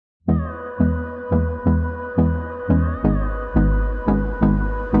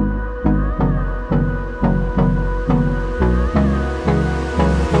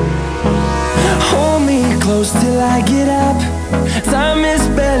close till I get up. Time is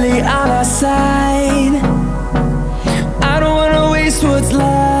barely on our side. I don't wanna waste what's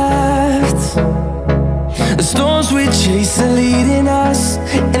left. The storms we chase are leading us,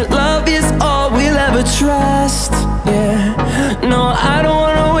 and love is all we'll ever trust. Yeah, no, I don't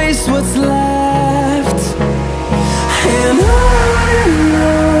wanna waste what's left. And on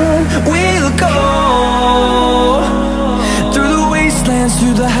we'll go, through the wastelands,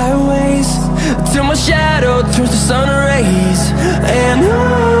 through the highways, till my shadow turns to sun rays. And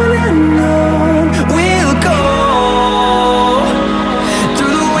on we'll go,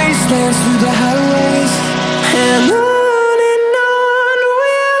 through the wastelands, through the highways, and on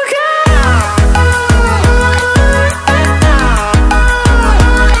we'll go.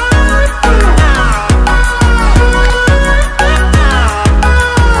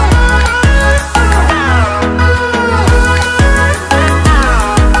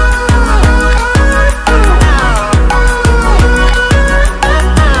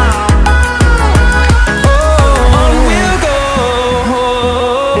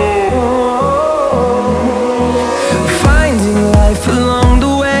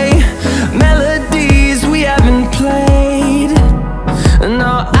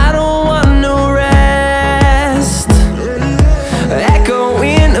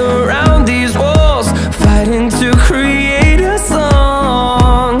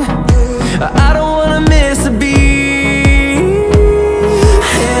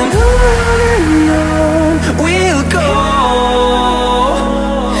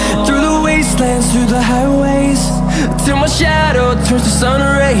 Through the highways, till my shadow turns to sun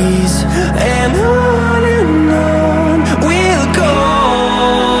rays. And on we'll go,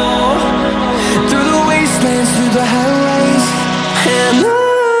 through the wastelands, through the highways, and on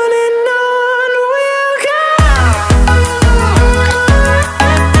we'll go.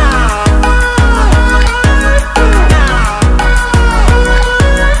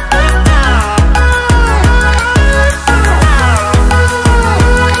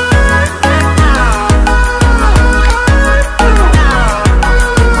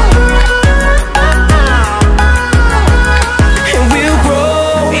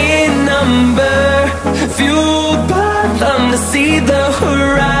 See the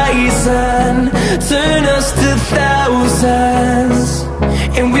horizon turn us to thousands,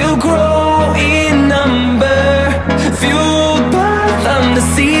 and we'll grow in number, fueled by them. To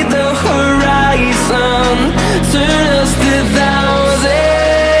see the horizon turn us to thousands,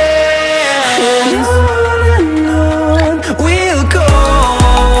 and on we'll go,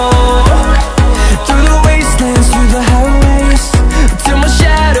 through the wastelands, through the highways, till my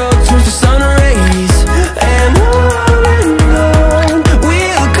shadow turns to sun rays. And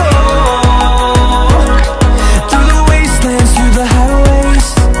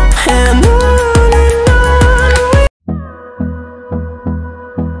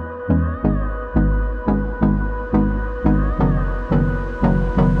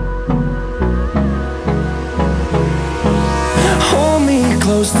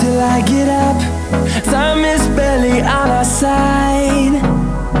close till I get up. Time is barely on our side.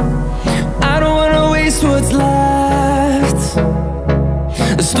 I don't wanna waste what's left.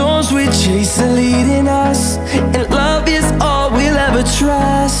 The storms we chase are leading us.